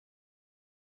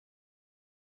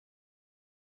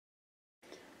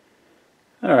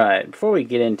Alright, before we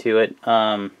get into it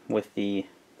with the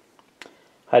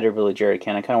hydrobilly jerry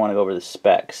can, I kind of want to go over the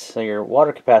specs. So your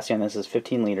water capacity on this is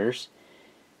 15 liters.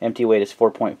 Empty weight is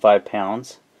 4.5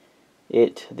 pounds.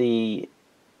 The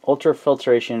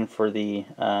ultrafiltration for the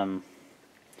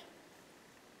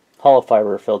hollow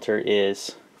fiber filter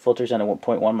filters under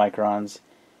 1.1 microns,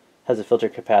 has a filter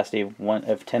capacity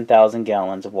of 10,000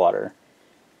 gallons of water.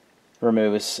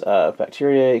 Removes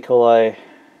bacteria, E. coli,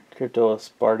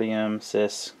 Cryptosporidium,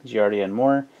 cysts, Giardia, and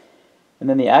more. And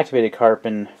then the activated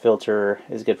carbon filter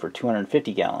is good for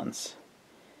 250 gallons.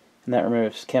 And that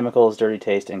removes chemicals, dirty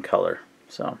taste, and color.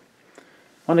 So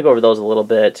I want to go over those a little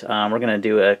bit. We're going to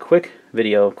do a quick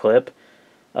video clip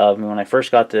of when I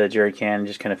first got the jerry can,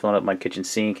 just kind of filling up my kitchen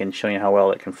sink and showing you how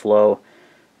well it can flow.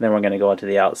 And then we're going to go into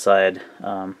the outside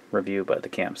review at the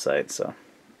campsite. So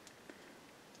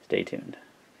stay tuned.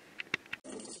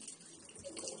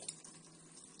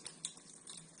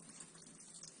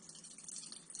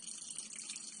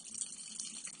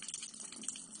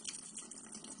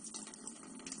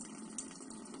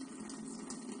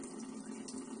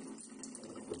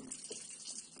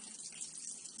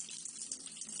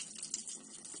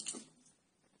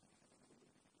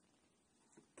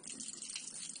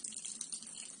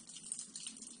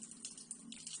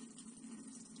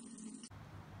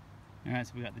 Alright,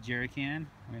 so we got the jerry can.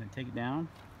 We're going to take it down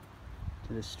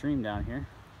to this stream down here.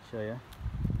 Show you.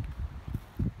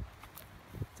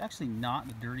 It's actually not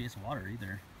the dirtiest water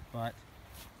either, but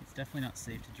it's definitely not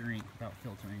safe to drink without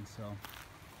filtering. So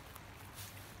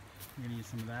we're going to use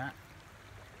some of that,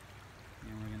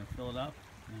 and we're going to fill it up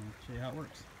and show you how it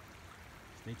works.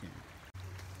 Stay tuned.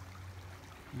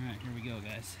 Alright, here we go,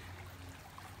 guys.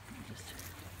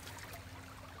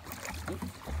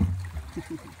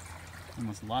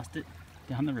 Almost lost it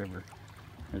down the river,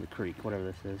 or the creek, whatever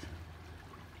this is.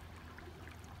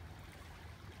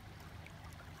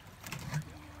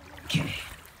 Okay,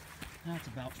 now it's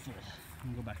about full. I'm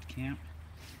gonna go back to camp,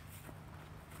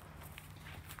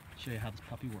 show you how this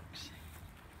puppy works.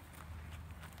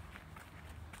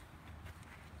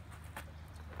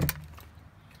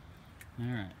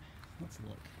 Alright, let's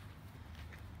look.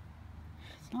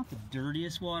 It's not the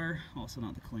dirtiest water, also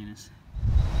not the cleanest.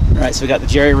 Alright, so we got the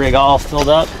jerry rig all filled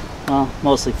up, well,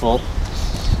 mostly full.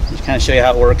 Just kind of show you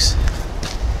how it works.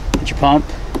 Get your pump,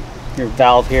 your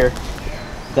valve here,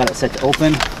 got it set to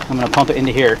open. I'm going to pump it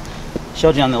into here.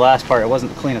 Showed you on the last part it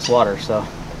wasn't the cleanest water, so.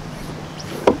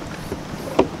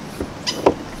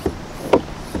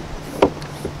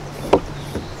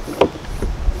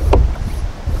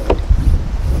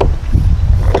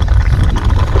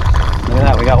 Look at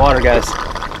that, we got water, guys.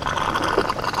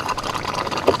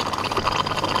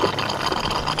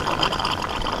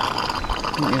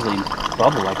 Doesn't usually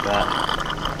bubble like that.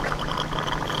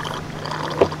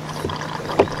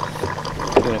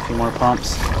 Give it a few more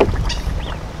pumps.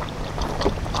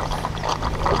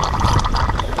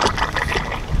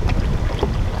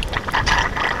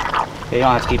 Okay, you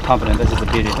don't have to keep pumping it. This is the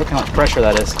beauty. Look how much pressure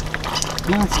that is.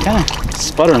 You know, it's kind of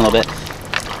sputtering a little bit.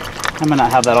 I might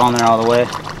not have that on there all the way,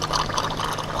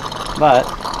 but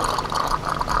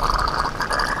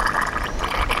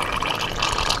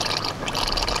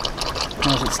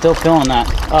it's still filling that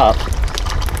up.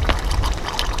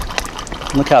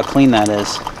 Look how clean that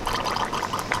is.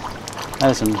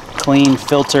 That is some clean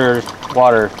filtered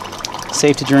water.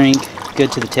 Safe to drink,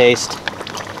 good to the taste.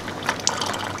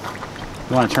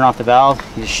 You want to turn off the valve,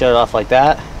 you just shut it off like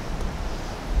that.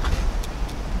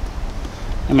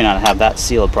 I may not have that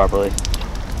sealed properly.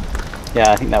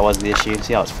 Yeah, I think that was the issue.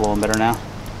 See how it's flowing better now?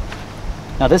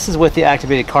 Now this is with the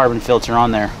activated carbon filter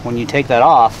on there. When you take that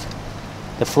off,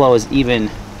 the flow is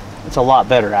even, it's a lot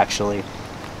better actually.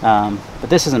 But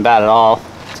this isn't bad at all.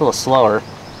 It's a little slower,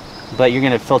 but you're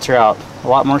going to filter out a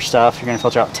lot more stuff. You're going to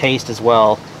filter out taste as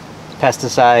well,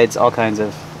 pesticides, all kinds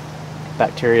of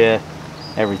bacteria,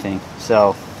 everything.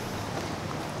 So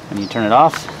when you turn it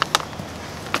off,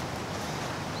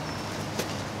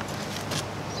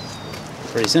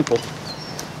 pretty simple.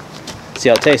 See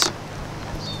how it tastes.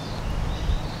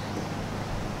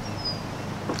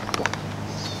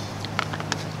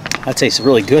 That tastes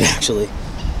really good actually.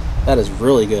 That is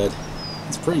really good.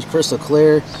 It's pretty crystal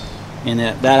clear, and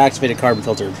that activated carbon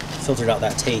filter filtered out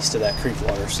that taste of that creek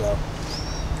water. So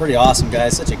pretty awesome,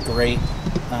 guys. Such a great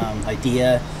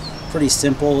idea. Pretty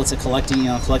simple. It's a collect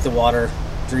the water,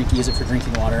 use it for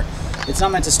drinking water. It's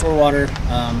not meant to store water,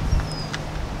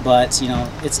 but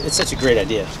it's such a great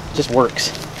idea. It just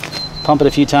works. Pump it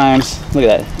a few times. Look at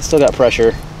that. It's still got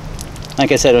pressure.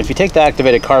 Like I said, if you take the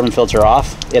activated carbon filter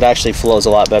off, it actually flows a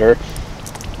lot better.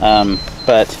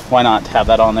 But why not have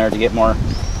that on there to get more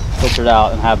filtered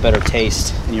out and have better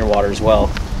taste in your water as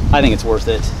well, I think it's worth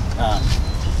it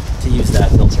to use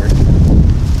that filter.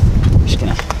 I'm just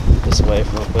gonna put this away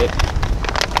real quick.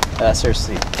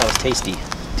 Seriously, that was tasty.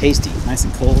 Tasty, nice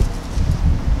and cold,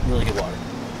 really good water.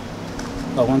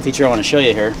 Oh, one feature I want to show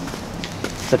you here.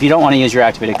 So if you don't want to use your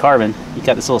activated carbon, you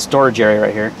got this little storage area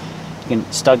right here. You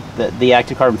can stuck the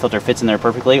active carbon filter fits in there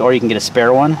perfectly, or you can get a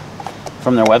spare one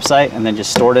from their website and then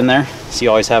just store it in there, so you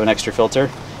always have an extra filter.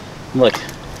 And look,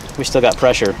 we still got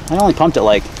pressure. I only pumped it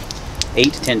like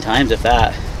 8 to 10 times, if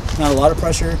that. Not a lot of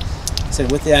pressure. I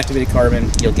said with the activated carbon,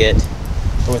 you'll get,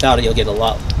 or without it, you'll get a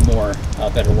lot more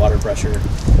better water pressure.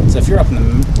 So if you're up in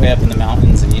the way up in the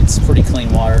mountains and it's pretty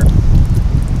clean water,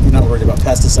 you're not worried about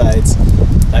pesticides,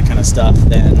 that kind of stuff,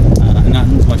 then and not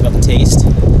much about the taste,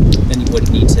 then you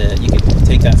wouldn't need to. You could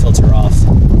take that filter off.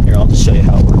 Here, I'll just show you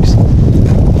how it works.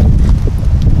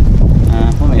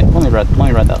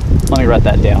 Let me write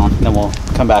that down, then we'll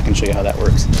come back and show you how that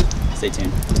works. Stay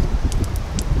tuned.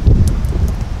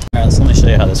 All right, so let me show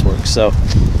you how this works. So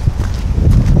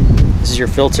this is your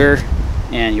filter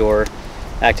and your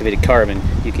activated carbon.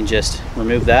 You can just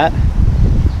remove that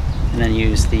and then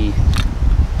use the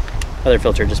other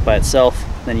filter just by itself.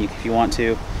 Then you, if you want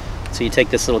to, so you take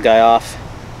this little guy off.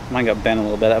 Mine got bent a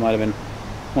little bit. That might have been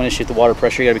one issue with the water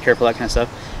pressure. You gotta be careful, that kind of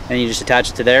stuff. And you just attach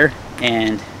it to there,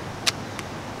 and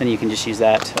then you can just use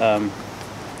that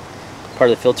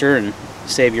part of the filter and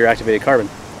save your activated carbon.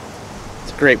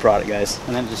 It's a great product, guys.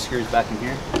 And then it just screws back in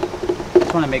here.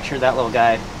 Just want to make sure that little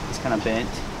guy is kind of bent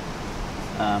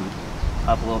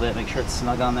up a little bit. Make sure it's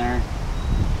snug on there,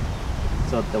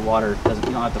 so that the water doesn't.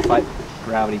 You don't have to fight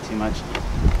gravity too much.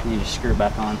 And you just screw it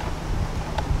back on.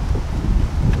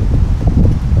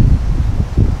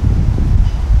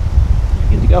 You're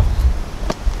good to go.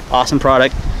 Awesome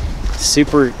product.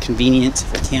 Super convenient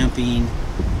for camping,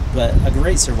 but a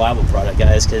great survival product,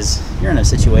 guys, because you're in a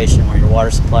situation where your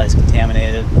water supply is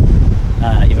contaminated,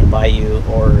 even by you,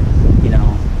 or you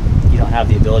don't have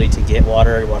the ability to get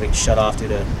water. Your water gets shut off due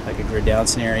to like a grid down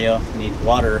scenario. You need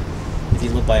water. If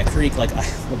you live by a creek, like I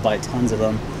live by tons of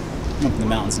them. I'm up in the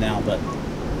mountains now, but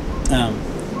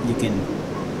you can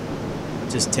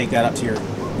just take that up to your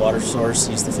water source,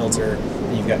 use the filter,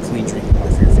 and you've got clean drinking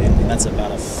water for your family. And that's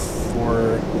about a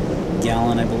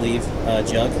 4-gallon, I believe,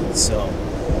 jug. So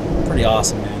pretty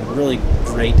awesome, man. Really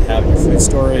great to have in your food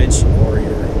storage or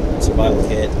your survival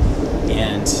kit,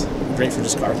 and great for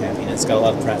just car camping. It's got a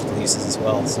lot of practical uses as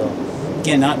well. So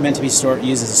again, not meant to be used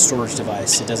as a storage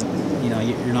device. It doesn't,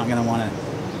 you're not going to want to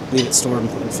leave it stored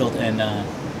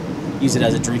and use it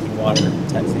as a drinking water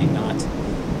type thing.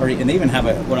 And they even have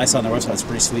what I saw on their website. It's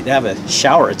pretty sweet. They have a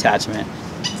shower attachment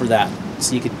for that,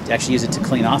 so you could actually use it to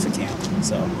clean off a camp.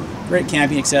 So great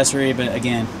camping accessory, but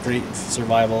again, great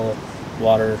survival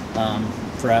water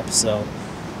prep. So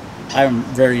I'm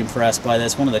very impressed by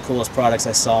this. One of the coolest products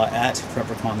I saw at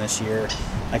PrepperCon this year.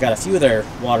 I got a few of their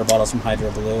water bottles from Hydro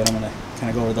Blue, and I'm going to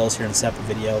kind of go over those here in a separate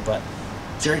video. But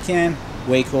jerry can,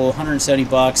 way cool. 170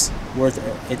 bucks. Worth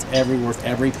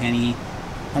every penny.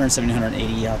 170,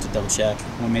 180. You have to double check.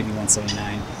 Well, maybe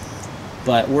 179.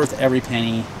 But worth every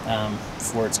penny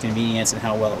for its convenience and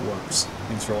how well it works.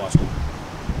 Thanks for watching.